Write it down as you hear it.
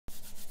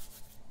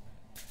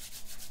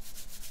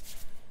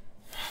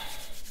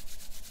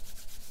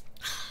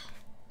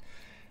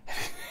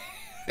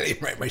I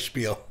didn't write my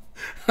spiel.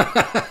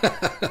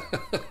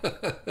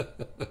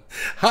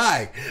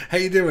 Hi, how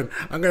you doing?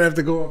 I'm gonna have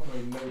to go off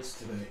my notes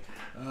today.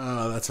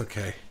 Oh, that's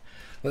okay.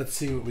 Let's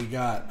see what we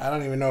got. I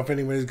don't even know if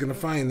anybody's gonna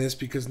find this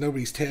because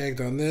nobody's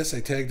tagged on this. I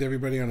tagged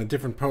everybody on a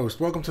different post.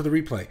 Welcome to the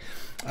replay.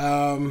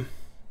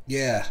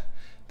 Yeah,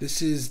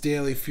 this is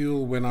daily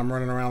fuel when I'm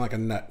running around like a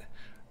nut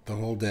the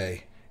whole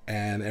day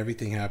and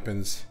everything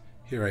happens.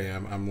 Here I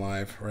am. I'm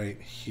live right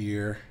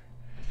here.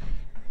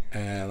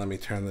 And let me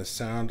turn this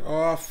sound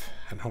off,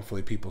 and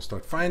hopefully people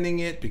start finding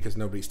it because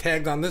nobody's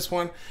tagged on this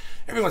one.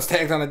 Everyone's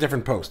tagged on a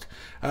different post.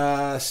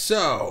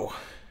 So,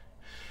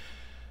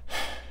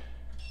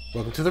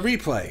 welcome to the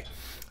replay.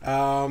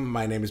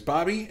 My name is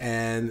Bobby,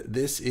 and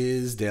this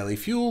is Daily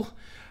Fuel.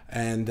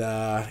 And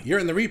you're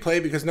in the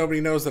replay because nobody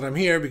knows that I'm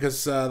here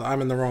because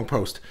I'm in the wrong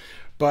post.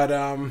 But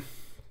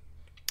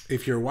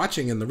if you're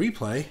watching in the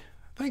replay,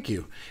 thank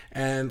you.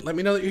 And let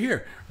me know that you're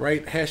here,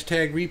 right?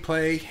 Hashtag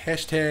replay,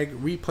 hashtag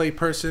replay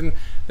person.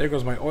 There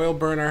goes my oil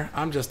burner.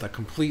 I'm just a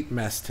complete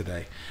mess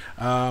today.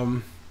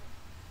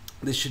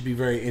 This should be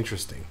very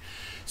interesting.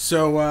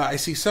 So I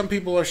see some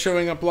people are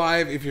showing up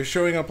live. If you're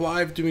showing up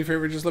live, do me a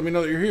favor, just let me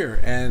know that you're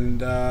here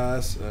and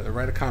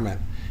write a comment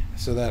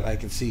so that I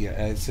can see it.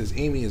 It says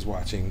Amy is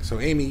watching. So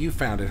Amy, you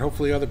found it.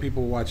 Hopefully other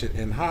people watch it.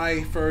 And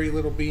hi, furry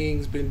little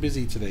beings, been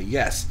busy today.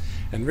 Yes.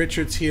 And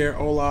Richard's here.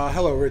 Hola.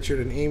 Hello,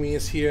 Richard. And Amy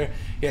is here.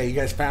 Yeah, you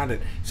guys found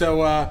it.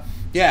 So,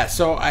 yeah,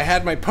 so I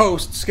had my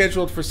post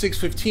scheduled for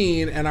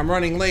 6:15 and I'm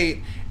running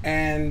late.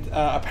 And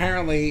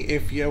apparently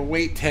if you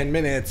wait 10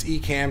 minutes,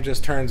 Ecamm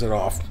just turns it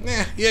off.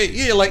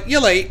 You're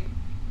late.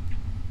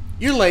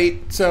 You're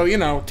late.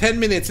 So, 10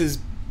 minutes is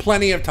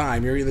plenty of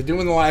time. You're either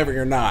doing the live or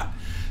you're not.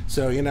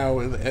 So,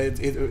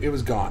 it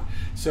was gone.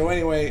 So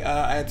anyway,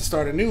 I had to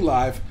start a new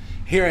live.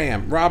 Here I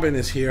am. Robin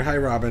is here. Hi,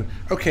 Robin.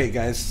 Okay,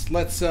 guys,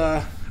 let's,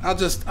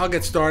 I'll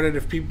get started.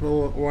 If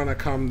people want to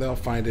come, they'll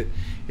find it.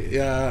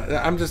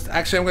 I'm going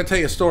to tell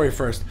you a story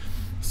first.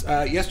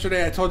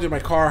 Yesterday I told you my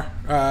car,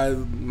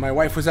 my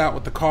wife was out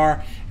with the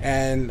car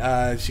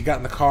and she got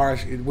in the car,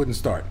 it wouldn't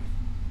start.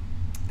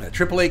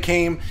 AAA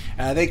came,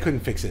 they couldn't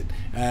fix it.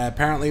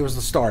 Apparently it was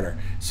the starter,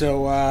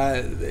 so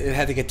it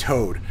had to get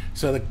towed.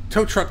 So the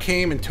tow truck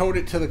came and towed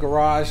it to the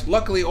garage.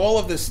 Luckily all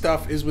of this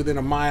stuff is within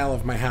a mile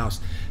of my house.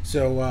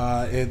 So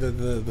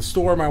the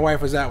store my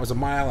wife was at was a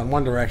mile in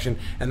one direction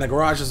and the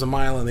garage is a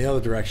mile in the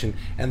other direction,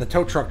 and the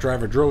tow truck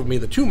driver drove me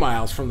the 2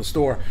 miles from the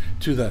store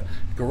to the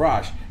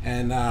garage,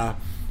 and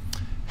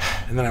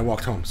then I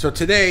walked home. So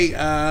today,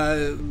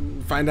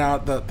 find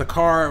out that the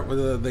car,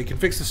 they can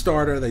fix the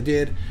starter, they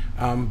did.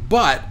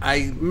 But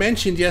I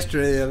mentioned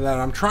yesterday that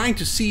I'm trying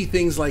to see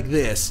things like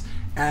this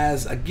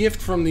as a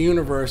gift from the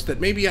universe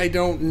that maybe I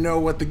don't know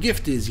what the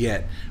gift is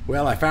yet.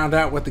 Well, I found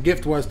out what the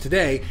gift was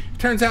today. It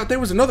turns out there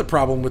was another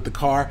problem with the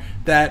car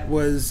that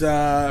was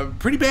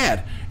pretty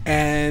bad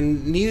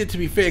and needed to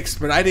be fixed,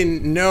 but I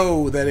didn't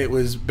know that it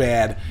was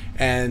bad.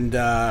 And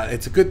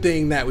it's a good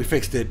thing that we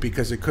fixed it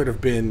because it could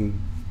have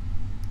been,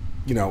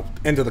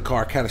 end of the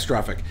car,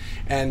 catastrophic.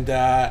 And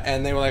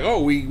they were like,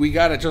 oh, we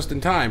got it just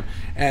in time.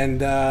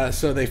 And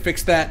so they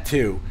fixed that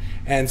too.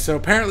 And so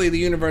apparently the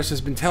universe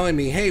has been telling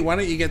me, hey, why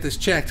don't you get this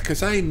checked?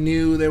 Because I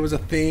knew there was a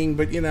thing,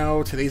 but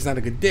today's not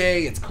a good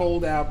day. It's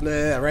cold out,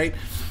 blah, right?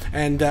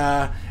 And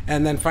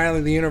then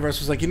finally the universe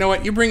was like, you know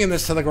what? You're bringing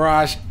this to the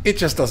garage. It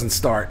just doesn't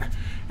start.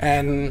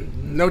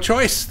 And no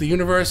choice. The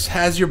universe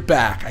has your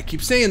back. I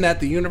keep saying that.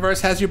 The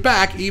universe has your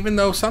back, even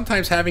though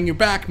sometimes having your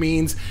back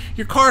means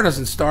your car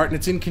doesn't start and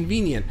it's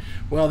inconvenient.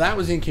 Well, that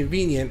was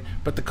inconvenient,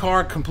 but the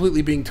car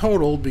completely being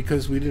totaled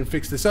because we didn't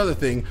fix this other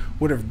thing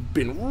would have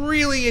been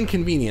really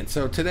inconvenient.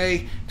 So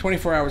today,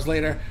 24 hours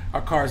later,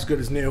 our car is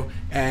good as new,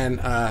 and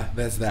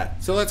that's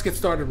that. So let's get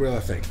started with our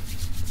thing.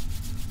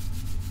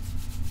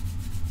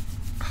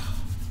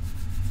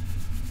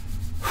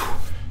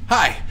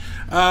 Hi.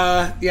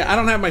 Yeah, I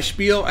don't have my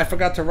spiel. I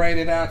forgot to write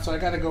it out, so I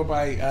got to go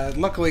by.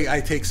 Luckily,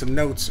 I take some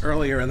notes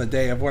earlier in the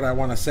day of what I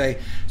want to say.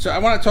 So I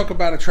want to talk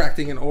about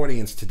attracting an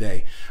audience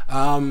today.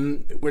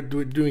 We're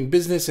doing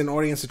business and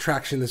audience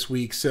attraction this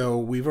week, so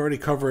we've already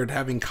covered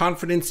having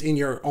confidence in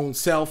your own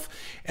self,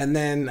 and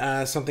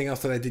then something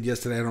else that I did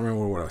yesterday. I don't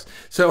remember what it was.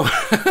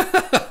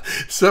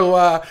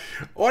 So,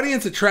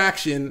 audience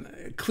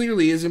attraction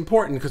clearly is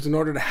important because in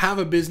order to have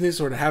a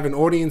business or to have an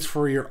audience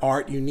for your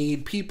art, you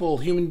need people,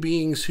 human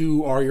beings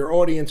who are your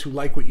audience, who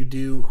like what you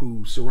do,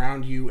 who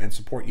surround you and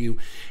support you,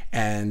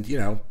 and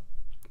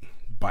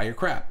buy your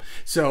crap.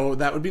 So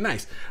that would be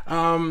nice.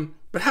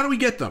 But how do we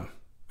get them?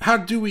 How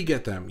do we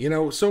get them?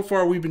 So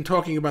far we've been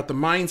talking about the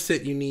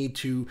mindset you need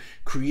to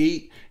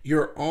create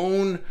your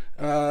own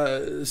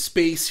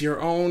space, your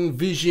own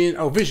vision.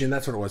 Oh, vision,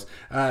 that's what it was.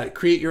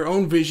 Create your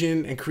own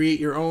vision and create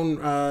your own,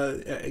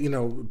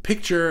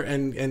 picture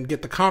and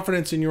get the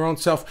confidence in your own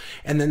self.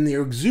 And then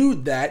you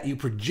exude that, you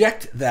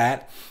project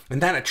that,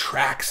 and that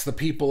attracts the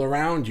people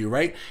around you,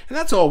 right? And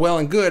that's all well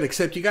and good,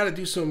 except you got to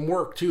do some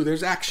work too.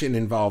 There's action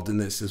involved in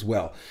this as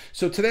well.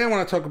 So today I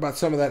want to talk about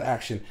some of that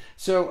action.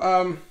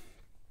 So,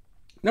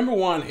 number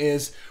one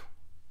is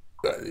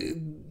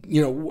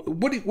you know,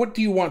 what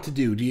do you want to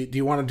do? Do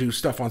you want to do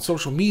stuff on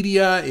social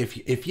media?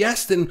 If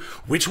yes, then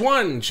which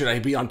one? Should I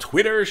be on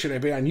Twitter? Should I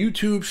be on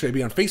YouTube? Should I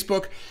be on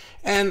Facebook?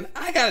 And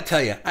I gotta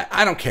tell you,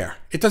 I don't care.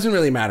 It doesn't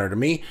really matter to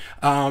me.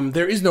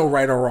 There is no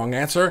right or wrong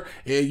answer.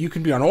 You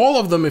can be on all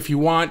of them if you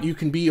want. You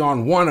can be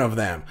on one of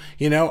them.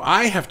 You know,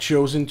 I have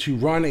chosen to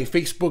run a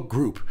Facebook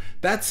group.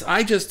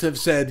 I just have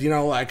said, you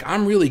know, like,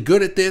 I'm really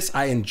good at this.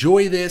 I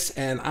enjoy this,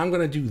 and I'm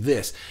going to do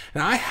this.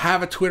 And I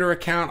have a Twitter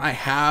account. I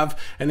have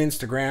an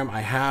Instagram. I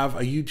have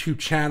a YouTube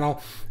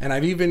channel. And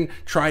I've even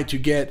tried to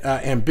get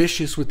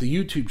ambitious with the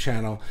YouTube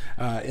channel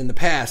in the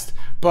past.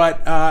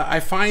 But I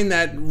find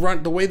that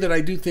the way that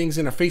I do things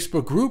in a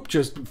Facebook group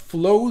just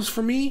flows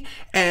for me,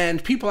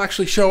 and people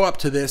actually show up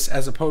to this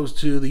as opposed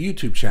to the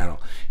YouTube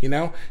channel, you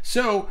know?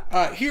 So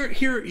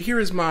here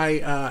is my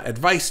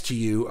advice to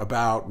you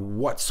about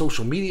what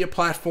social media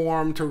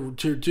platform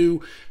to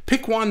do.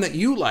 Pick one that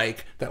you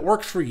like, that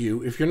works for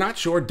you. If you're not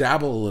sure,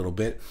 dabble a little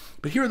bit.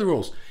 But here are the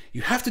rules.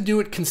 You have to do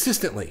it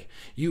consistently.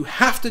 You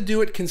have to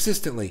do it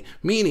consistently,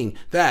 meaning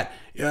that,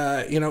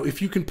 you know,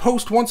 if you can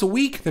post once a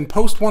week, then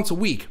post once a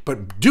week,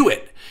 but do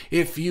it.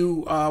 If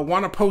you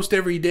want to post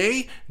every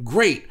day,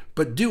 great,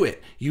 but do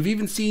it. You've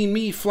even seen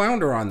me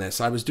flounder on this.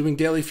 I was doing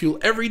Daily Fuel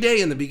every day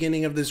in the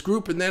beginning of this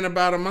group, and then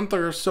about a month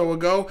or so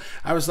ago,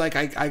 I was like,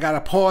 I got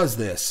to pause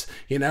this,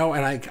 you know,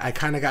 and I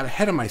kind of got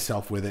ahead of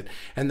myself with it.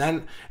 And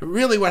then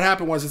really what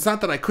happened was, it's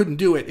not that I couldn't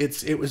do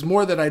it, it was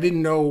more that I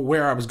didn't know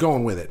where I was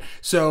going with it.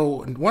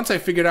 So once I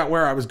figured out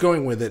where I was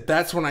going with it,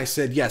 that's when I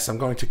said, yes, I'm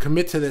going to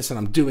commit to this, and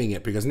I'm doing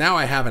it, because now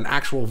I have an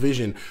actual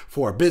vision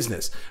for a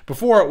business.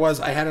 Before it was,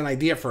 I had an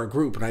idea for a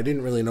group, and I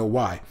didn't really know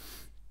why.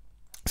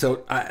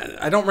 So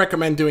I don't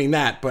recommend doing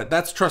that, but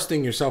that's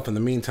trusting yourself in the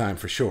meantime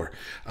for sure.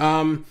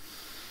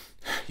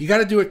 You got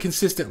to do it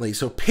consistently.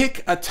 So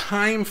pick a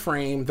time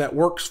frame that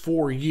works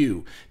for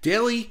you.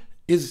 Daily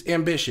is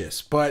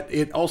ambitious, but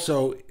it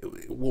also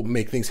will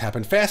make things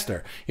happen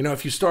faster. You know,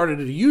 if you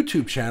started a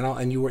YouTube channel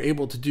and you were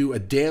able to do a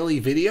daily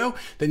video,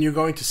 then you're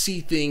going to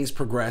see things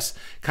progress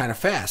kind of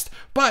fast.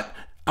 But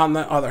on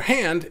the other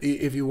hand,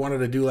 if you wanted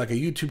to do like a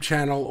YouTube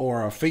channel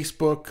or a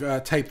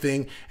Facebook type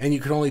thing, and you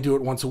could only do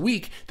it once a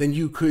week, then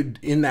you could,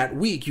 in that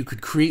week, you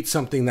could create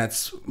something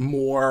that's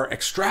more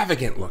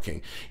extravagant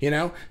looking, you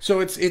know?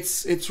 So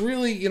it's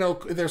really, you know,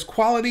 there's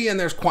quality and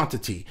there's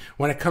quantity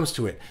when it comes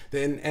to it.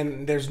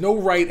 And there's no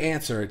right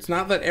answer. It's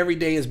not that every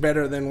day is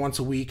better than once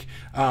a week.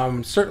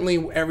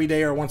 Certainly every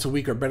day or once a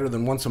week are better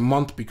than once a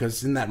month,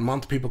 because in that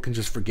month, people can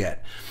just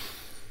forget.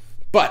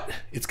 But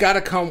it's got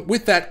to come,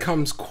 with that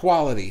comes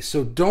quality.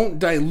 So don't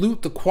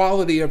dilute the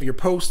quality of your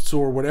posts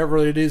or whatever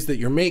it is that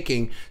you're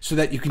making, so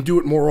that you can do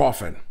it more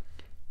often.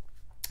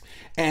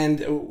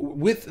 And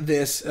with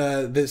this,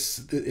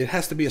 it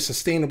has to be a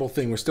sustainable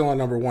thing. We're still on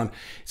number one.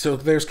 So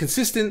there's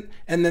consistent,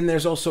 and then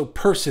there's also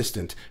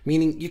persistent,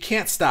 meaning you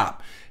can't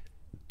stop.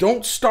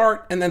 Don't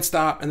start and then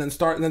stop, and then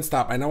start and then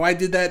stop. I know I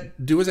did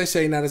that. Do as I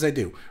say, not as I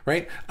do,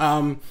 right?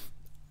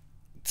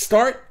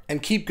 Start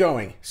and keep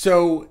going.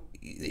 So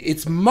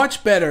it's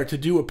much better to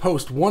do a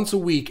post once a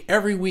week,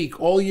 every week,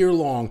 all year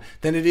long,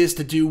 than it is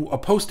to do a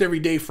post every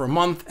day for a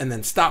month and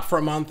then stop for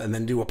a month, and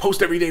then do a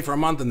post every day for a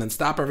month and then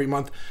stop every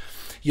month.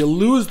 You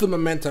lose the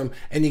momentum,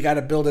 and you got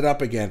to build it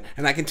up again.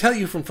 And I can tell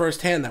you from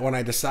firsthand that when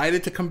I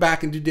decided to come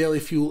back and do Daily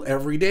Fuel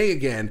every day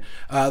again,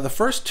 the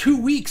first 2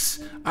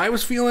 weeks, I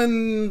was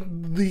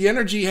feeling the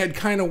energy had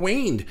kind of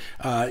waned.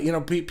 You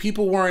know,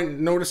 people weren't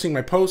noticing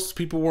my posts.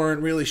 People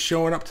weren't really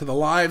showing up to the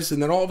lives.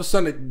 And then all of a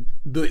sudden,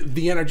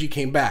 the energy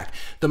came back.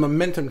 The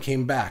momentum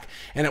came back.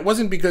 And it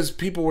wasn't because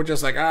people were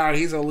just like,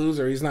 he's a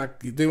loser. He's not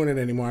doing it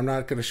anymore. I'm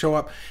not going to show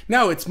up.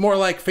 No, it's more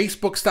like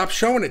Facebook stopped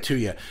showing it to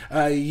you.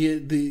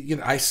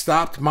 I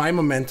stopped my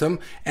momentum,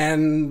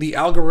 and the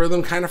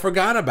algorithm kind of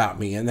forgot about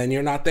me, and then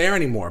you're not there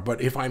anymore. But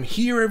if I'm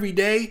here every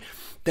day,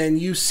 then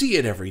you see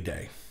it every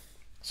day.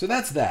 So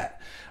that's that.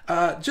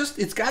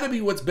 It's got to be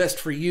what's best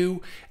for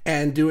you,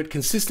 and do it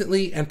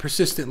consistently and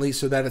persistently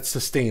so that it's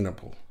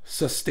sustainable.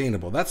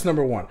 That's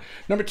number one.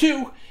 Number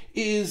two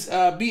is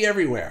be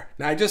everywhere.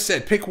 Now, I just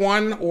said pick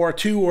one or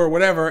two or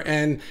whatever,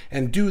 and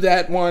do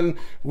that one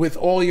with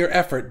all your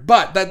effort.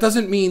 But that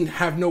doesn't mean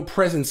have no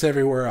presence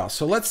everywhere else.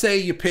 So let's say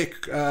you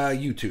pick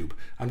YouTube.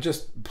 I'm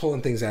just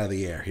pulling things out of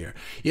the air here.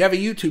 You have a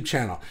YouTube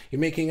channel. You're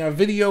making a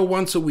video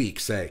once a week,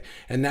 say,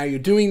 and now you're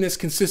doing this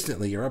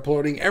consistently. You're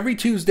uploading every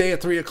Tuesday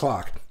at 3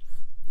 o'clock.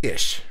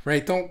 Ish,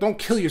 right? Don't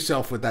kill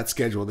yourself with that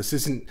schedule. This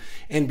isn't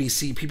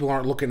NBC. People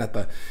aren't looking at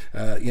the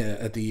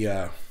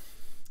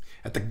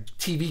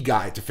TV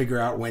guide to figure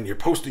out when you're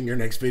posting your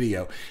next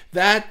video.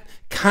 That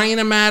kind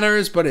of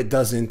matters, but it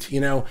doesn't.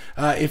 You know,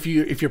 if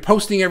you're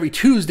posting every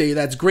Tuesday,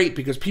 that's great,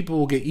 because people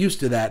will get used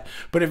to that.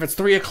 But if it's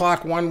 3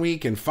 o'clock one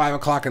week and 5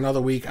 o'clock another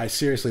week, I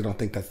seriously don't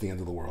think that's the end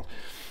of the world.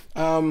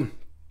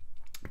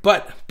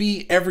 but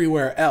be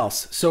everywhere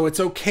else. So it's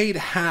okay to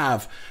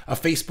have a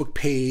Facebook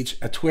page,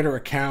 a Twitter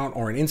account,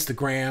 or an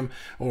Instagram,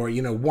 or,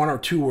 you know, 1 or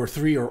 2 or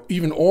 3, or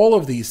even all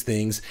of these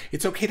things.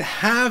 It's okay to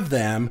have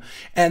them.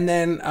 And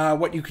then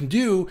what you can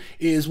do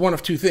is one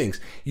of two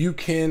things. You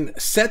can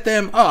set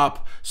them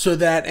up so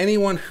that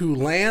anyone who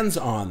lands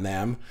on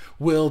them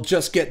will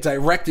just get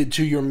directed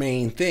to your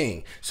main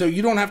thing. So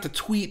you don't have to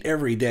tweet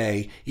every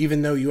day,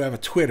 even though you have a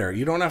Twitter.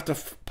 You don't have to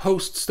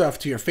post stuff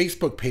to your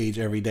Facebook page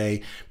every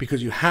day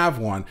because you have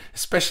one,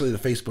 especially the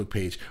Facebook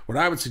page. What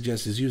I would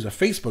suggest is use a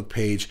Facebook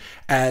page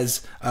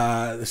as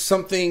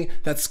something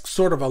that's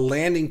sort of a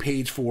landing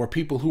page for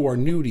people who are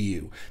new to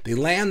you. They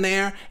land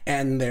there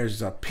and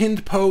there's a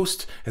pinned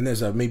post and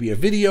there's maybe a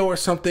video or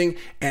something,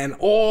 and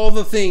all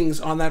the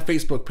things on that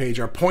Facebook page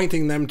are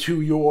pointing them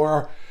to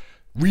your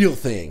real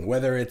thing,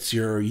 whether it's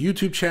your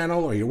YouTube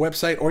channel or your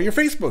website or your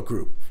Facebook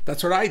group.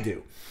 That's what I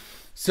do.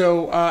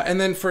 So,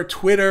 and then for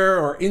Twitter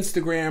or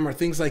Instagram or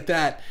things like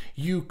that,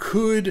 you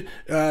could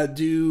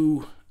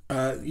you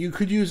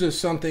could use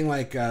something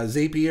like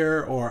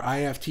Zapier or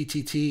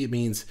IFTTT. It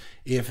means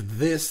if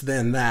this,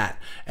 then that.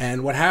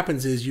 And what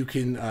happens is you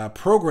can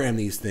program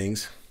these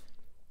things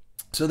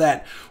so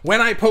that when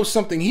I post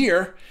something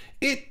here,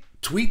 it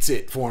tweets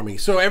it for me.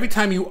 So every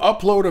time you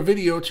upload a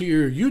video to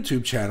your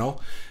YouTube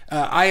channel,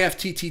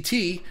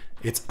 IFTTT,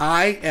 it's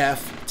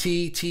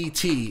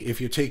IFTTT if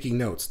you're taking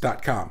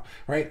notes.com,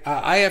 right?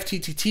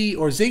 IFTTT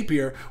or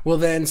Zapier will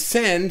then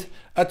send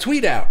a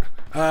tweet out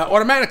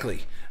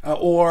automatically.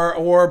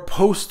 Or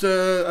post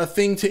a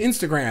thing to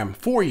Instagram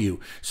for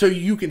you. So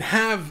you can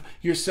have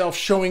yourself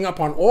showing up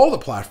on all the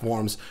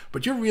platforms,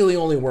 but you're really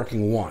only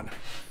working one.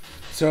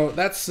 So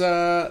that's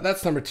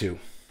number 2.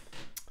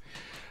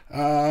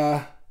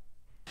 I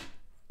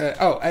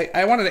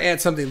wanted to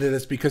add something to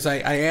this because I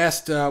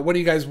asked, what do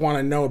you guys want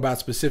to know about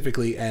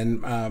specifically?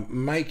 And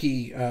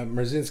Mikey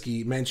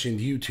Merzinski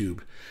mentioned YouTube.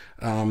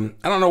 I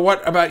don't know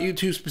what about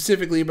YouTube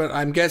specifically, but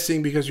I'm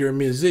guessing because you're a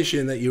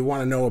musician that you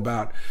want to know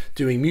about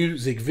doing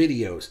music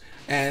videos.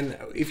 And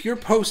if you're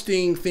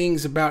posting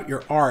things about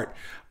your art,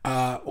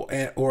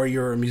 or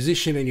you're a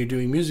musician and you're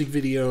doing music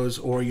videos,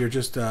 or you're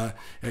just,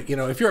 you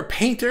know, if you're a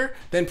painter,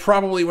 then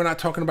probably we're not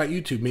talking about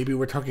YouTube. Maybe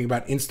we're talking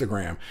about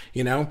Instagram,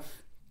 you know.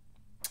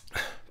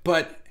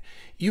 But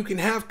you can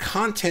have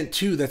content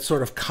too that's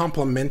sort of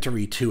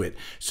complementary to it.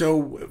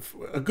 So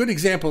a good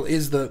example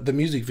is the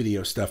music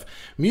video stuff.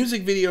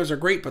 Music videos are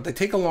great, but they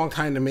take a long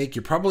time to make.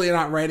 You're probably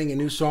not writing a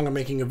new song and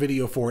making a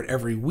video for it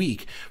every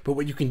week. But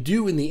what you can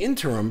do in the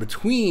interim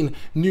between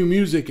new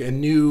music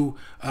and new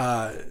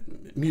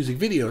music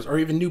videos, or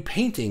even new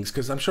paintings,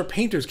 because I'm sure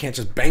painters can't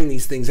just bang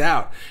these things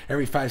out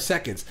every 5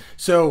 seconds.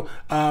 So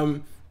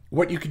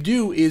what you can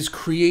do is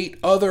create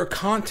other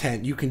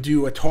content. You can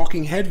do a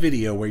talking head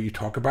video where you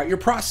talk about your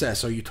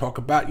process, or you talk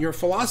about your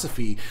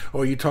philosophy,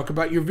 or you talk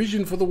about your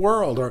vision for the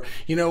world, or,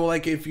 you know,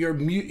 like if you're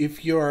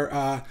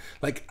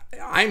like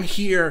I'm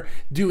here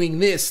doing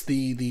this,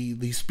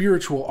 the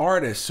spiritual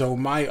artist, so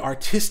my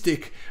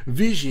artistic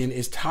vision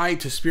is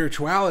tied to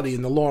spirituality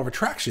and the law of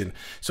attraction.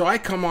 So I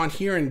come on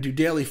here and do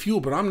Daily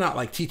Fuel, but I'm not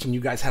like teaching you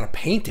guys how to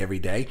paint every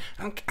day.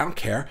 I don't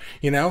care,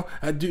 you know.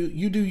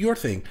 You do your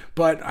thing,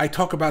 but I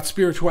talk about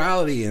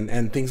spirituality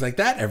and things like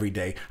that every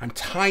day. I'm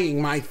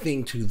tying my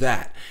thing to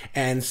that,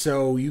 and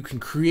so you can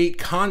create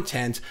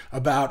content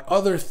about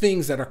other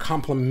things that are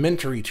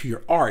complementary to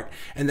your art,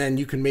 and then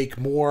you can make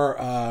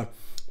more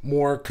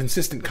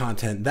consistent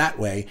content that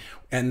way,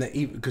 and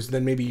because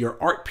then maybe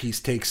your art piece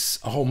takes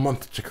a whole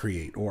month to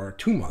create, or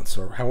 2 months,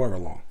 or however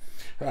long.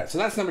 All right, so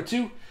that's number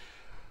 2.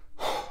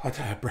 I'll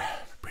tell you,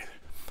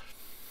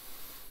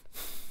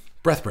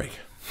 breath break.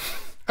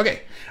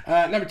 Okay,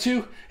 number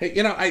 2,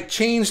 you know, I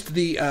changed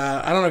the,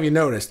 I don't know if you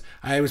noticed,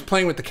 I was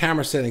playing with the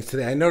camera settings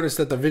today. I noticed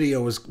that the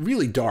video was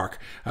really dark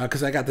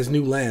because I got this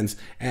new lens.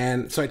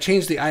 And so I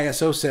changed the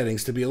ISO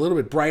settings to be a little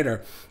bit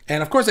brighter.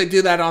 And of course I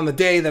did that on the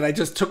day that I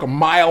just took a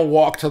mile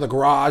walk to the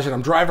garage, and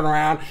I'm driving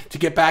around to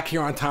get back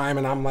here on time,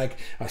 and I'm like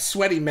a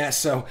sweaty mess.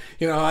 So,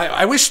 you know,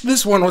 I wish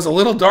this one was a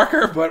little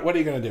darker, but what are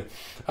you going to do?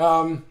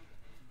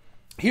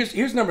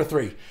 Here's number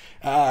 3.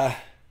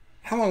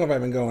 How long have I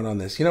been going on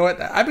this? You know what?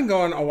 I've been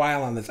going a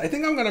while on this. I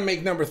think I'm going to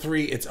make number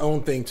 3 its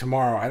own thing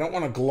tomorrow. I don't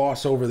want to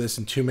gloss over this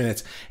in 2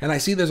 minutes. And I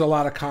see there's a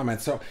lot of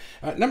comments. So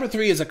number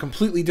 3 is a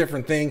completely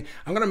different thing.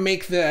 I'm going to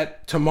make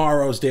that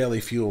tomorrow's Daily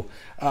Fuel.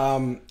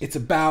 It's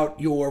about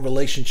your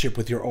relationship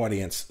with your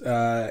audience.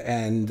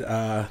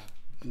 Well,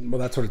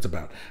 that's what it's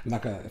about. I'm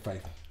not going to,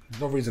 there's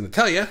no reason to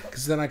tell you,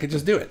 because then I could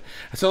just do it.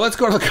 So let's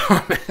go to the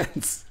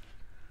comments.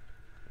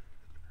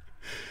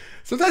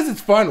 Sometimes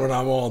it's fun when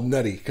I'm all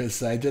nutty,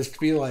 because I just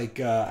feel like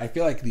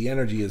the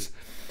energy is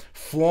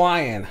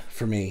flying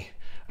for me.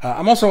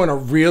 I'm also in a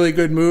really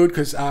good mood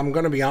because I'm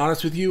going to be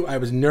honest with you. I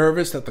was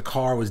nervous that the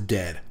car was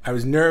dead. I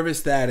was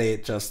nervous that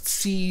it just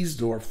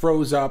seized or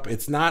froze up.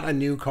 It's not a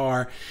new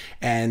car.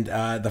 And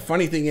the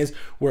funny thing is,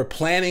 we're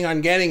planning on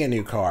getting a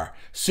new car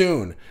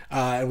soon.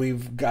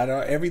 We've got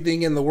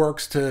everything in the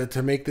works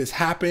to make this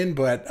happen,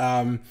 but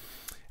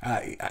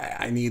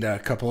I need a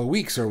couple of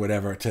weeks or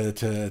whatever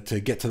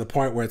to get to the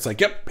point where it's like,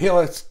 yep, here,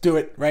 let's do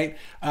it, right?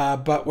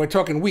 But we're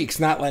talking weeks,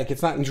 not like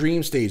it's not in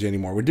dream stage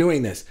anymore. We're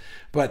doing this.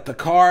 But the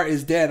car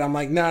is dead. I'm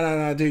like,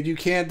 no, dude, you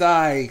can't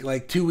die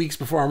like 2 weeks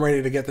before I'm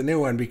ready to get the new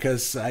one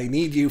because I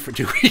need you for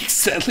 2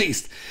 weeks at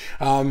least.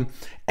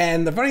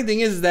 And the funny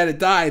thing is that it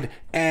died,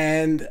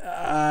 and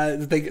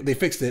they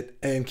fixed it.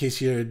 In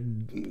case you're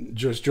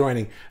just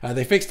joining,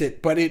 they fixed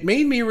it. But it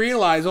made me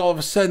realize all of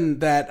a sudden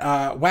that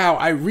wow,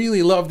 I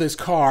really love this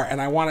car,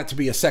 and I want it to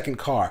be a second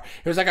car.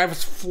 It was like I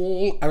was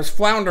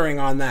floundering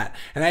on that,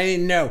 and I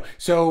didn't know.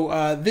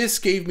 So this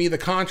gave me the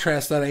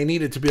contrast that I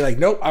needed to be like,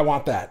 nope, I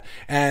want that.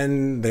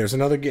 And there's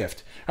another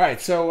gift. All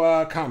right,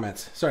 so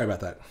comments. Sorry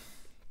about that.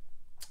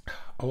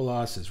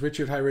 Ola says,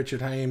 Richard. Hi,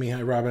 Richard. Hi, Amy.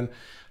 Hi, Robin.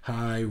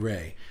 Hi,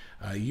 Ray.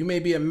 You may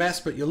be a mess,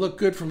 but you look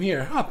good from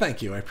here. Oh,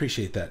 thank you. I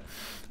appreciate that.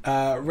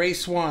 Ray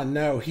Swan,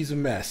 no, he's a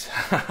mess.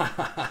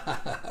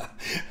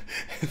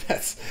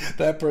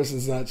 That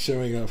person's not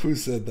showing up. Who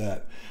said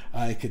that?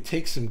 I could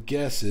take some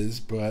guesses,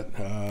 but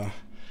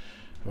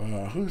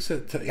who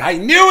said? I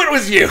knew it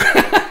was you.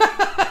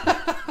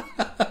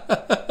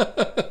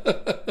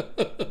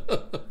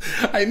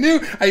 I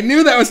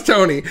knew that was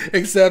Tony,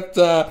 except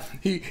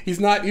he's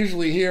not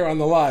usually here on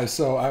the live,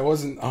 so I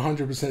wasn't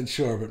 100%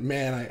 sure. But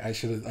man,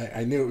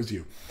 I knew it was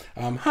you.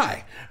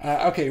 Hi.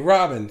 Okay,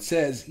 Robin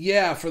says,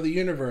 yeah, for the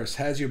universe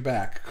has your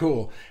back.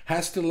 Cool.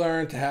 Has to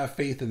learn to have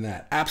faith in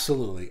that.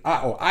 Absolutely.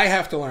 I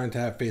have to learn to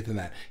have faith in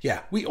that.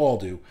 Yeah, we all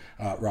do,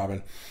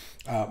 Robin.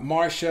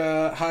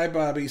 Marcia, hi,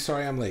 Bobby.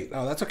 Sorry I'm late.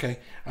 Oh, that's okay.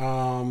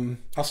 I'll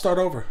start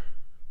over.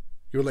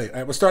 You were late. All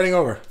right, we're starting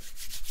over.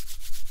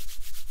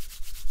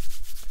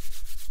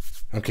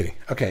 I'm kidding.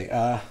 Okay,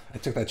 I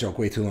took that joke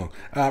way too long.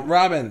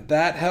 Robin,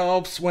 that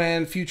helps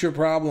when future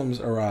problems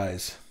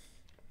arise.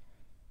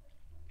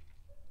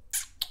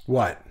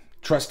 What?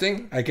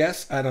 Trusting, I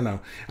guess? I don't know.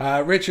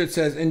 Richard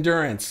says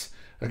endurance.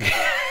 Okay.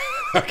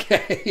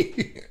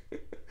 Okay.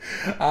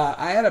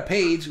 I had a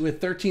page with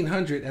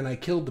 1,300 and I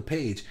killed the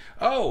page.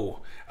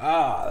 Oh,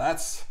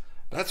 that's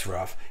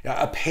rough.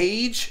 A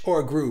page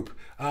or a group?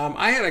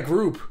 I had a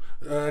group.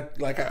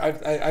 Like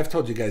I've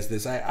told you guys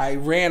this. I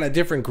ran a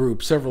different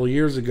group several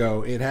years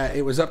ago.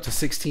 It was up to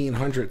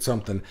 1,600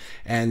 something,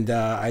 and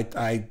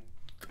I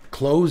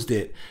closed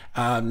it,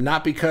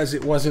 not because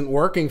it wasn't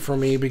working for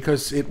me,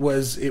 because it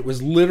was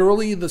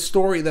literally the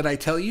story that I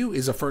tell you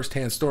is a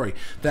first-hand story,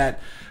 that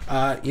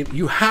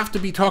you have to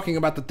be talking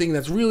about the thing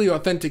that's really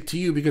authentic to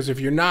you, because if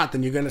you're not,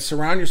 then you're going to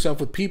surround yourself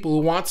with people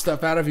who want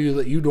stuff out of you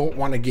that you don't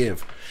want to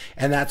give.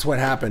 And that's what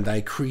happened.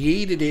 I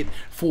created it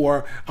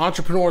for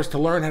entrepreneurs to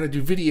learn how to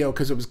do video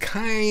because it was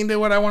kind of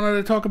what I wanted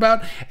to talk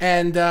about,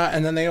 and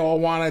then they all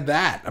wanted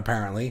that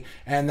apparently,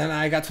 and then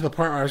I got to the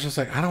point where I was just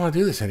like, I don't want to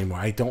do this anymore.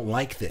 I don't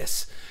like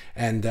this.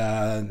 And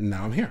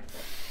now I'm here.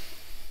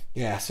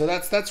 Yeah, so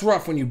that's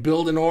rough when you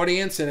build an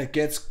audience and it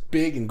gets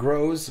big and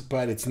grows,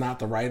 but it's not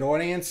the right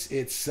audience.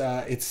 It's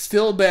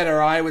still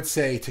better, I would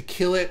say, to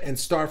kill it and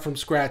start from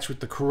scratch with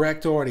the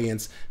correct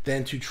audience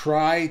than to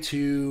try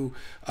to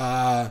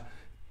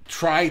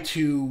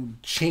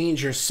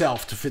change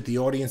yourself to fit the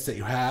audience that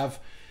you have.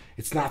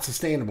 It's not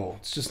sustainable.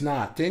 It's just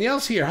not.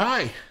 Danielle's here.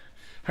 Hi.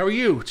 How are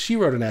you? She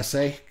wrote an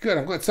essay. Good.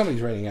 I'm glad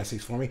somebody's writing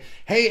essays for me.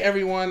 Hey,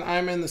 everyone.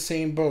 I'm in the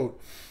same boat.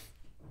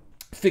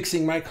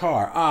 Fixing my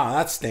car.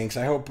 That stinks.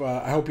 I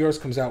hope yours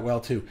comes out well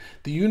too.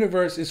 The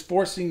universe is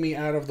forcing me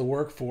out of the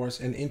workforce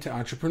and into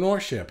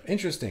entrepreneurship.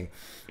 Interesting.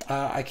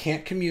 I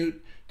can't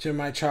commute to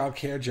my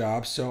childcare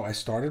job, so I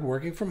started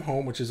working from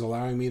home, which is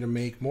allowing me to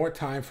make more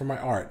time for my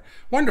art.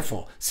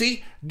 Wonderful.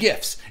 See?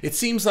 Gifts. It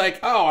seems like,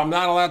 oh, I'm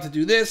not allowed to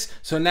do this,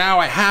 so now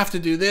I have to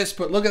do this,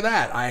 but look at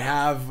that. I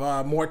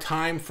have more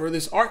time for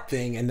this art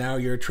thing, and now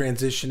you're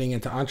transitioning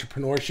into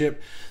entrepreneurship.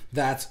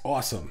 That's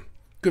awesome.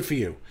 Good for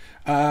you.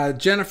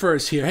 Jennifer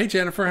is here. Hey,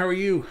 Jennifer, how are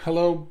you?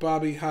 Hello,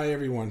 Bobby. Hi,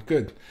 everyone.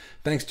 Good.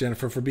 Thanks,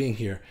 Jennifer, for being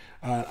here.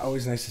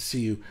 Always nice to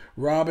see you.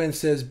 Robin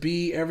says,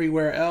 be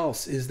everywhere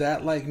else. Is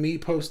that like me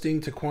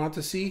posting to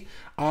Quantasy,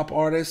 Op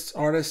Artists,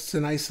 Artists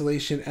in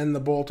Isolation, and the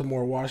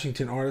Baltimore,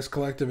 Washington Artist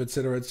Collective,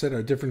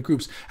 etc., different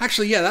groups?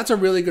 Actually, yeah, that's a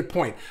really good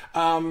point.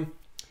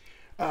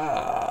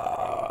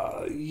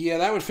 Yeah,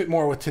 that would fit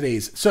more with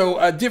today's.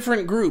 So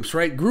different groups,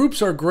 right?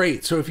 Groups are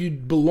great. So if you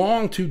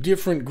belong to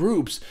different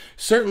groups,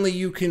 certainly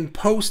you can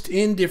post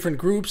in different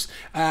groups.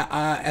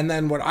 And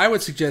then what I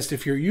would suggest,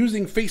 if you're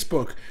using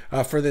Facebook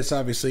for this,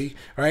 obviously,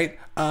 right?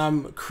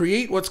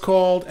 Create what's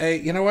called a,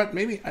 you know what?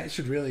 Maybe I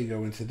should really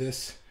go into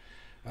this.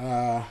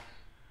 I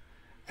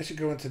should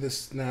go into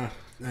this. No,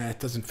 it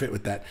doesn't fit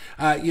with that.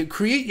 You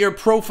create your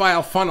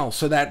profile funnel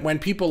so that when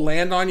people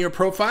land on your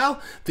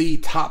profile, the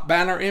top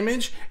banner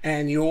image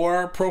and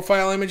your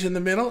profile image in the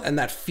middle and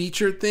that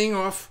featured thing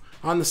off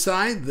on the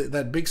side,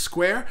 that big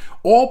square,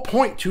 all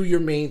point to your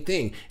main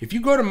thing. If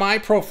you go to my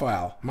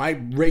profile, my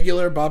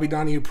regular Bobby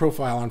Donahue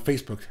profile on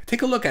Facebook,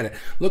 take a look at it.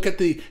 Look at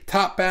the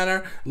top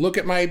banner, look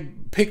at my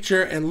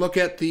picture, and look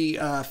at the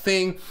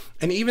thing,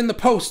 and even the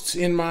posts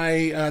in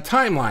my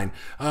timeline.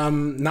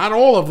 Not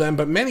all of them,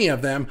 but many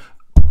of them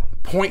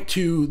point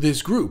to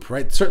this group,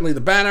 right? Certainly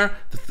the banner,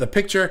 the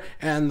picture,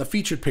 and the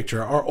featured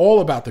picture are all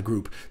about the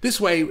group.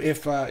 This way,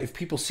 if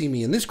people see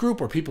me in this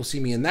group or people see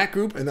me in that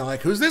group and they're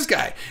like, who's this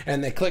guy?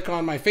 And they click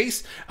on my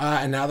face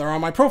and now they're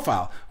on my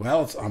profile.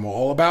 Well, I'm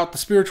all about the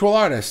spiritual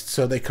artist,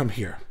 so they come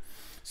here.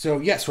 So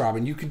yes,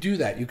 Robin, you can do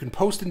that. You can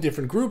post in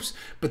different groups,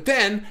 but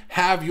then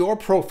have your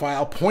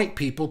profile point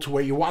people to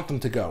where you want them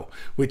to go,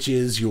 which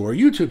is your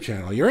YouTube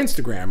channel, your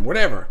Instagram,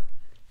 whatever.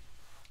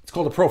 It's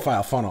called a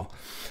profile funnel.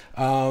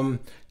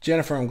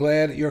 Jennifer, I'm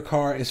glad your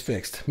car is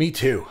fixed. Me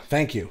too.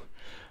 Thank you.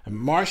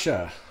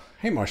 Marsha.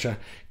 Hey, Marsha.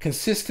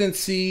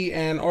 Consistency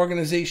and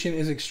organization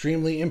is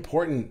extremely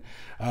important.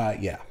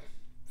 Yeah.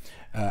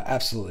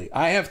 Absolutely.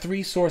 I have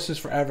 3 sources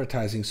for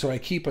advertising, so I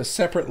keep a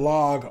separate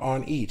log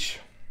on each.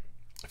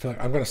 I feel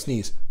like I'm going to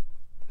sneeze.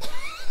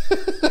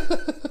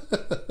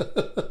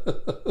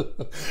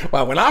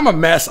 Wow, when I'm a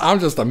mess, I'm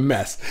just a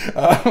mess.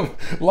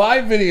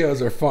 Live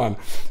videos are fun.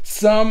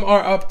 Some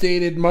are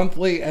updated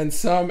monthly and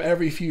some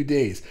every few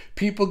days.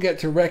 People get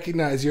to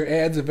recognize your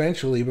ads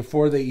eventually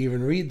before they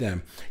even read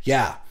them.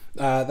 Yeah,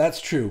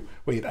 that's true.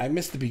 Wait, I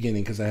missed the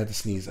beginning because I had to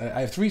sneeze.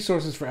 I have 3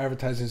 sources for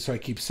advertising, so I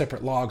keep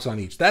separate logs on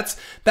each. That's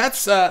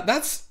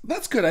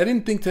good. I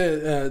didn't think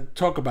to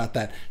talk about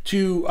that.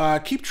 To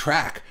keep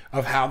track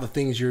of how the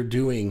things you're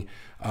doing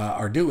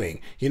are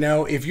doing. You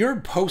know, if you're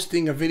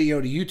posting a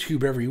video to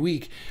YouTube every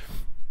week,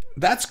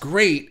 that's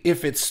great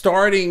if it's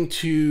starting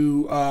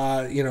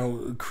to, you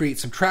know, create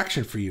some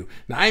traction for you.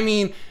 Now, I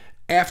mean,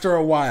 after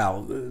a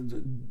while,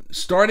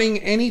 starting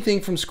anything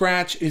from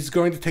scratch is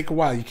going to take a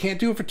while. You can't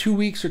do it for 2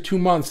 weeks or 2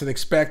 months and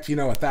expect, you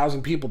know,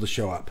 1,000 people to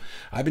show up.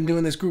 I've been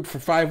doing this group for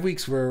 5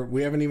 weeks where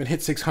we haven't even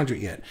hit 600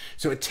 yet.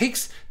 So it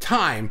takes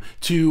time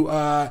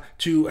to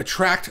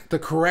attract the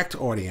correct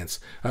audience.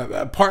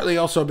 Partly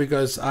also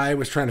because I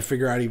was trying to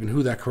figure out even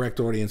who that correct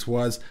audience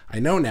was. I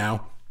know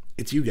now,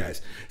 it's you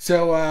guys.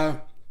 So,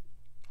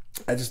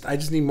 I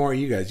just need more of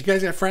you guys. You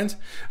guys got friends?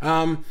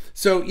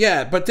 So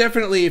yeah, but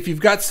definitely if you've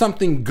got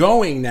something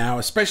going now,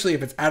 especially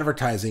if it's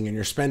advertising and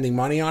you're spending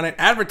money on it,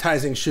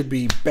 advertising should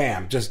be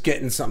bam, just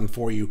getting something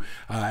for you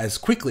as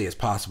quickly as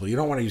possible. You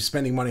don't want to be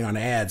spending money on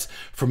ads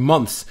for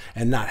months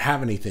and not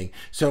have anything.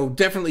 So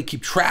definitely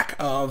keep track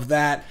of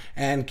that,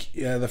 and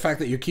the fact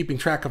that you're keeping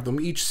track of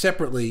them each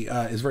separately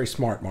is very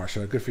smart,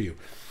 Marsha. Good for you.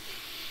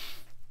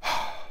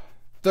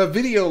 The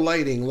video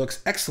lighting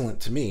looks excellent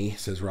to me,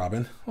 says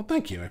Robin. Well,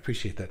 thank you. I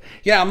appreciate that.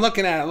 Yeah, I'm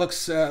looking at it.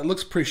 It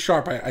looks pretty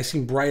sharp. I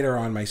seem brighter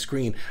on my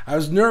screen. I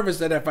was nervous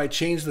that if I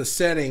changed the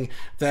setting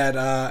that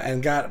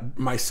and got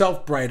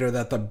myself brighter,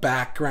 that the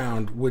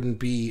background wouldn't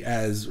be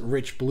as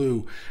rich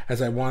blue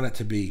as I want it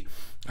to be.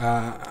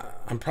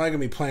 I'm probably going to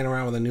be playing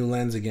around with a new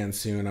lens again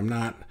soon. I'm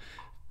not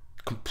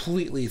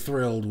completely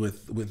thrilled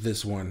with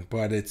this one,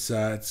 but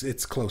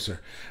it's closer.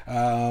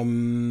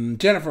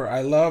 Jennifer,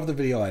 I love the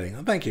video lighting.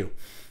 Oh, thank you.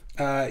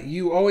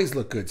 You always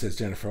look good, says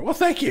Jennifer. Well,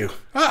 thank you.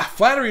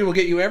 Flattery will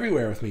get you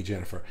everywhere with me,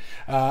 Jennifer,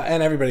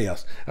 and everybody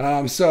else.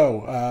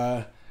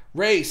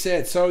 Ray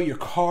said, so your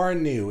car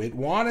knew. It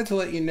wanted to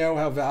let you know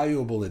how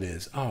valuable it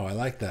is. Oh, I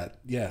like that.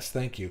 Yes,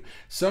 thank you.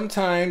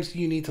 Sometimes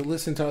you need to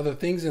listen to other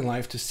things in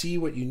life to see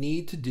what you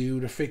need to do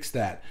to fix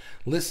that.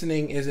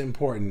 Listening is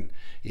important.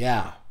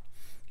 Yeah.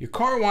 Your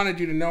car wanted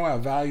you to know how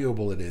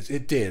valuable it is.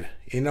 It did.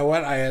 You know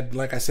what?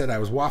 Like I said, I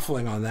was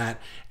waffling on that,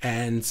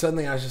 and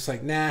suddenly I was just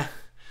like, nah.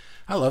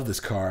 I love this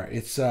car.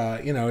 It's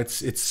you know,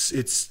 it's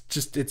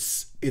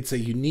a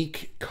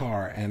unique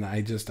car, and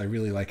I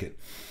really like it.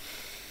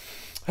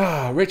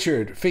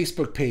 Richard,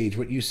 Facebook page,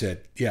 what you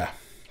said. Yeah.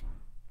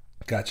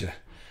 Gotcha.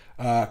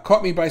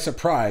 Caught me by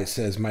surprise,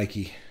 says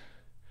Mikey.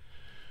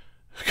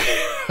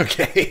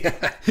 Okay.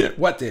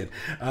 What did?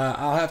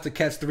 I'll have to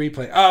catch the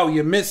replay. Oh,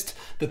 you missed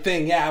the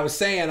thing. Yeah, I was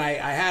saying I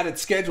had it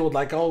scheduled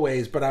like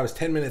always, but I was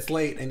 10 minutes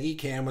late, and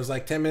Ecamm was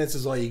like 10 minutes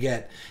is all you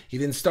get. You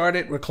didn't start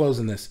it, we're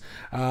closing this.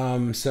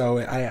 So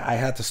I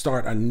had to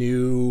start a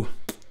new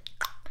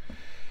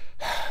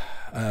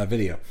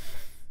video.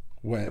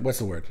 What's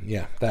the word?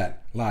 Yeah, that.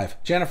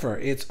 Live. Jennifer,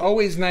 it's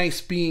always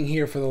nice being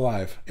here for the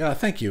live.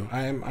 Thank you.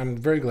 I'm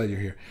very glad you're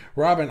here.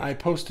 Robin, I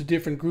post to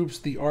different groups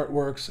the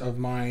artworks of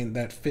mine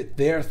that fit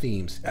their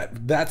themes.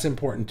 That's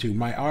important too.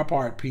 My op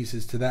art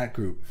pieces to that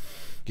group.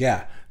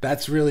 Yeah,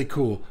 that's really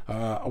cool.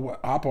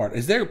 Op art.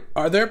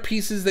 Are there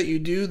pieces that you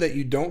do that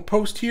you don't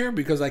post here?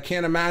 Because I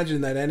can't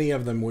imagine that any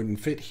of them wouldn't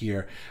fit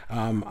here.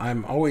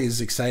 I'm always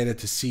excited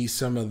to see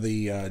some of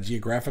the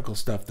geographical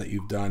stuff that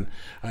you've done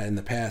in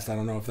the past. I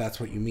don't know if that's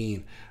what you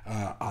mean,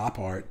 op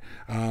art.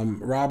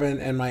 Robin,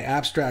 and my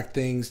abstract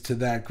things to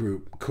that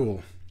group.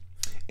 Cool.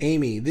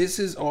 Amy, this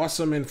is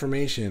awesome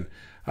information.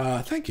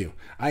 Thank you.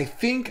 I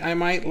think I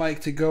might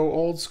like to go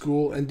old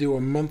school and do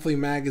a monthly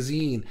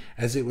magazine,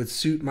 as it would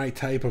suit my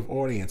type of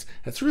audience.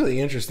 That's really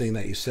interesting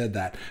that you said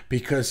that,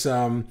 because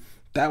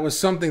that was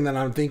something that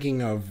I'm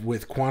thinking of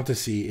with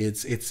Quantasy.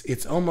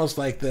 It's almost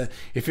like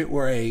if it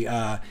were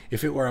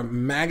a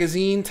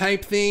magazine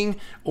type thing,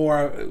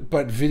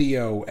 but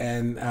video,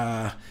 and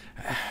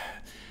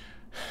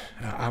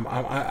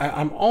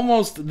I'm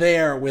almost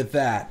there with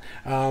that.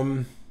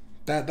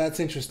 That's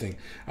interesting.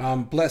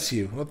 Bless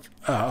you.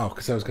 Oh,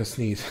 because I was going to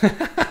sneeze.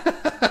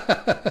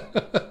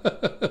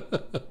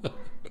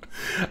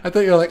 I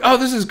thought you were like, oh,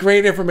 this is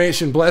great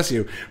information, bless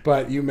you.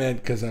 But you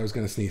meant because I was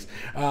going to sneeze.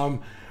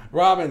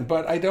 Robin,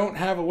 but I don't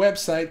have a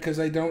website because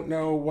I don't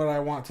know what I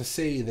want to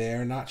say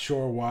there. Not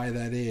sure why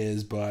that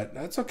is, but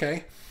that's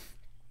okay.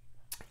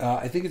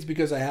 I think it's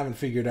because I haven't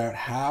figured out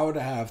how to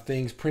have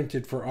things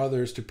printed for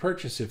others to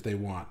purchase if they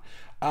want.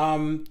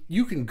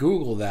 You can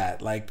Google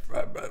that, like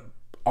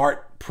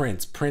art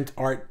prints, print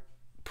art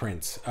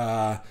prints.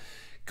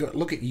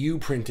 Look at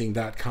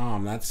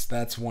uprinting.com.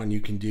 That's one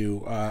you can do.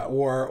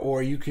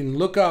 Or you can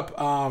look up,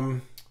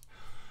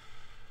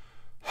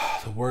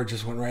 the word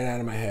just went right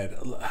out of my head.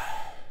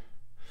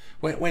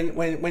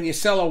 When you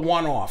sell a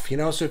one-off, you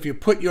know, so if you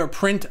put your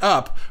print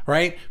up,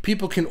 right,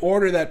 people can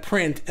order that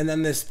print, and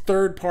then this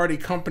third-party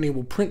company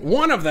will print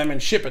one of them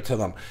and ship it to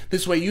them.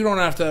 This way you don't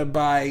have to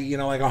buy, you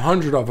know, like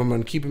 100 of them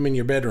and keep them in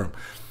your bedroom.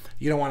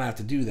 You don't want to have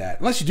to do that,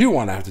 unless you do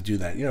want to have to do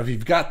that. You know, if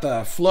you've got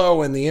the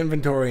flow and the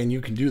inventory and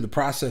you can do the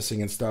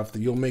processing and stuff,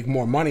 then you'll make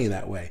more money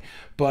that way.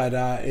 But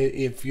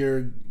if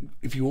you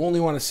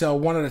only want to sell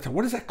one at a time,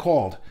 what is that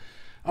called?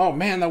 Oh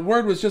man, the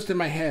word was just in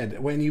my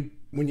head. When you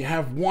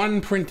have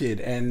one printed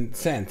and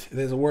sent,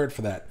 there's a word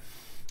for that.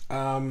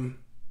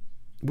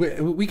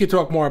 We could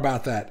talk more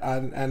about that,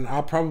 and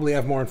I'll probably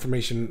have more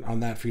information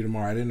on that for you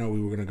tomorrow. I didn't know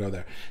we were going to go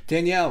there.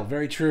 Danielle,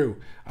 very true.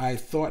 I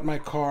thought my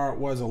car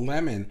was a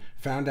lemon.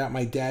 Found out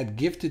my dad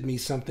gifted me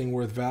something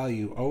worth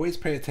value. Always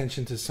pay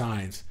attention to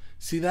signs.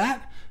 See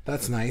that?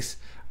 That's nice.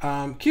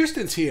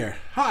 Kirsten's here.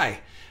 Hi.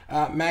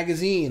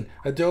 Magazine.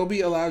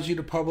 Adobe allows you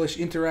to publish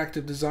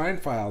interactive design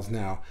files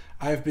now.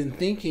 I've been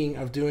thinking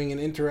of doing an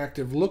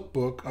interactive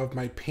lookbook of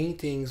my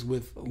paintings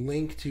with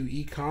link to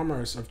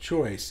e-commerce of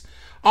choice.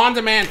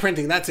 On-demand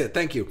printing. That's it.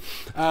 Thank you.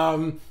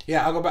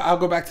 Yeah, I'll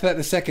go back to that in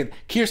a second.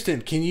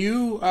 Kirsten, can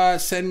you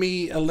send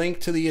me a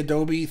link to the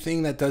Adobe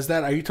thing that does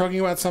that? Are you talking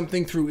about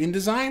something through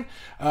InDesign?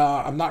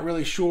 I'm not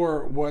really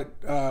sure what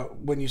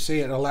when you say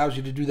it allows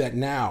you to do that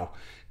now,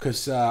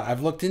 because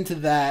I've looked into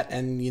that,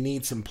 and you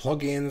need some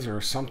plugins or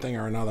something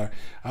or another.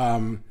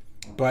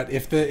 But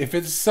if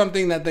it's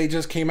something that they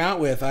just came out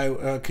with,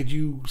 could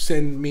you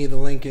send me the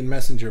link in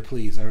Messenger,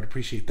 please? I would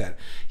appreciate that.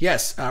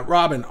 Yes,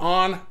 Robin,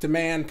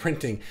 on-demand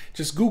printing.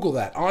 Just Google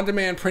that,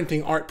 on-demand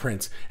printing art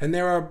prints, and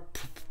there are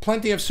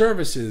plenty of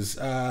services.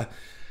 I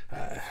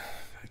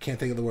can't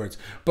think of the words,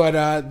 but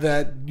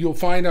that you'll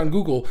find on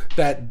Google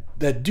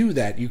that do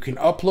that. You can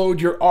upload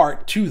your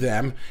art to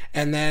them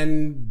and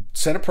then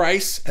set a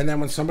price, and then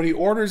when somebody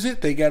orders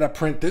it, they get a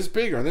print this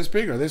big or this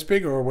big or this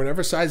big or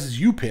whatever sizes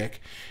you pick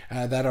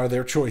that are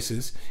their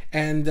choices,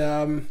 and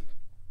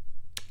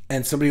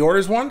somebody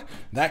orders one,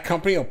 that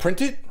company will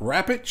print it,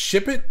 wrap it,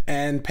 ship it,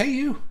 and pay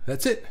you.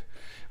 That's it.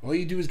 All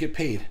you do is get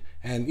paid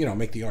and, you know,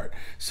 make the art.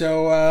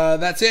 So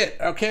that's it.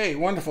 Okay,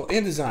 wonderful.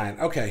 InDesign.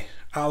 Okay,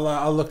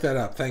 I'll look that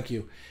up. Thank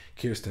you,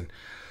 Kirsten.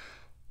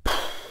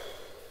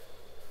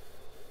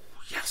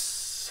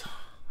 Yes,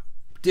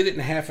 did it in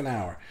half an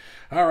hour.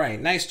 All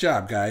right, nice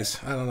job, guys.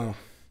 I don't know.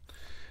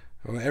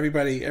 Well,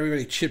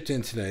 everybody chipped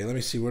in today. Let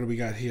me see, what do we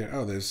got here?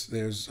 Oh, there's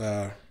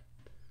oh,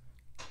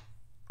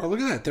 look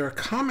at that. There are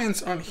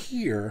comments on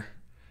here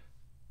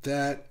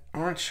that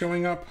aren't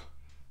showing up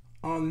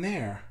on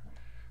there.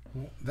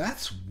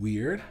 That's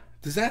weird.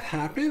 Does that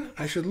happen?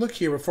 I should look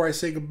here before I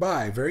say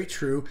goodbye. Very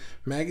true.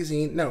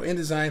 Magazine. No,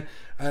 InDesign.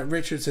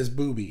 Richard says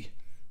booby.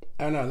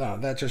 Oh, no,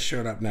 that just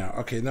showed up now.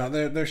 Okay, no,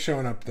 they're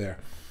showing up there.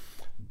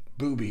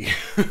 Booby.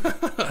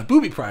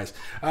 Booby prize.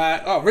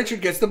 Oh,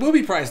 Richard gets the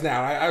booby prize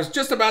now. I was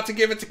just about to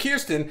give it to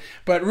Kirsten,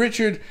 but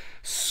Richard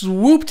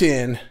swooped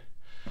in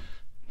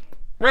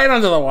right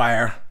under the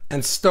wire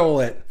and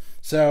stole it.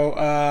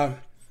 So,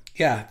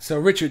 yeah, so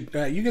Richard,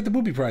 you get the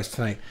booby prize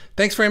tonight.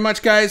 Thanks very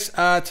much, guys.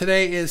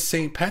 Today is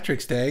St.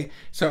 Patrick's Day.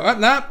 So,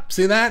 no,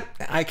 see that?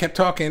 I kept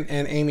talking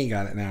and Amy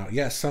got it now.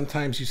 Yes,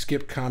 sometimes you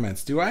skip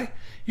comments. Do I?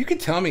 You can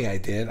tell me I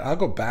did. I'll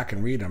go back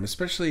and read them,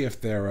 especially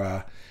if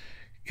they're,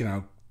 you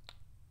know.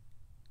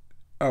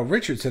 Oh,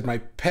 Richard said my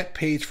pet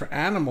page for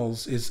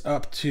animals is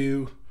up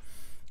to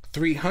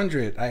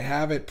 300. I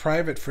have it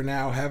private for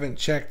now. Haven't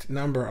checked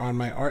number on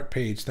my art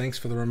page. Thanks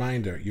for the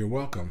reminder. You're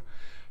welcome.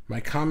 My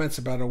comments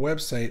about a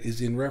website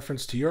is in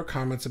reference to your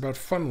comments about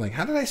funneling.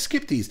 How did I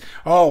skip these?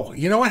 Oh,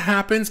 you know what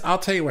happens? I'll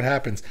tell you what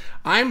happens.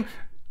 I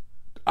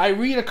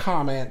read a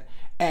comment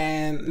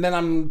and then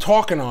I'm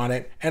talking on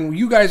it and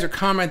you guys are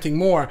commenting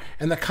more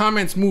and the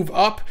comments move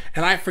up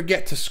and I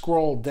forget to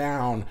scroll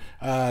down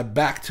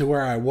back to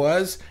where I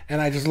was and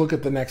I just look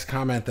at the next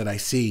comment that I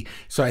see,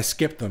 so I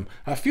skip them.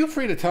 Feel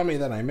free to tell me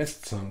that I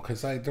missed some,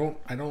 because I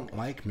don't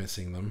like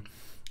missing them.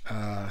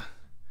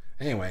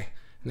 Anyway,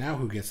 now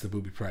who gets the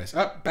booby prize?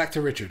 Oh, back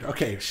to Richard.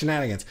 Okay,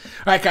 shenanigans.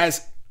 All right,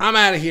 guys, I'm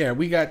out of here.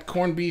 We got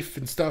corned beef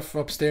and stuff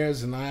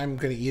upstairs and I'm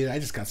gonna eat it. I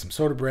just got some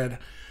soda bread.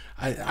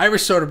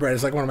 Irish soda bread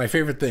is like one of my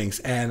favorite things,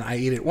 and I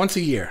eat it once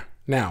a year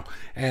now.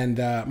 And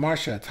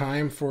Marcia,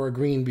 time for a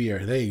green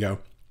beer. There you go.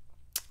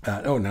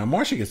 Oh, now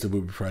Marcia gets the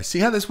booby prize. See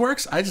how this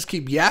works? I just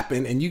keep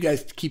yapping and you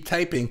guys keep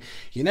typing.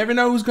 You never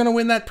know who's going to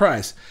win that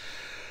prize.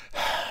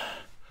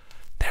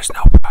 There's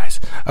no prize.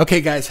 Okay,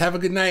 guys, have a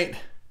good night.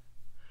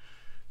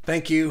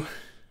 Thank you.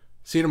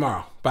 See you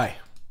tomorrow. Bye.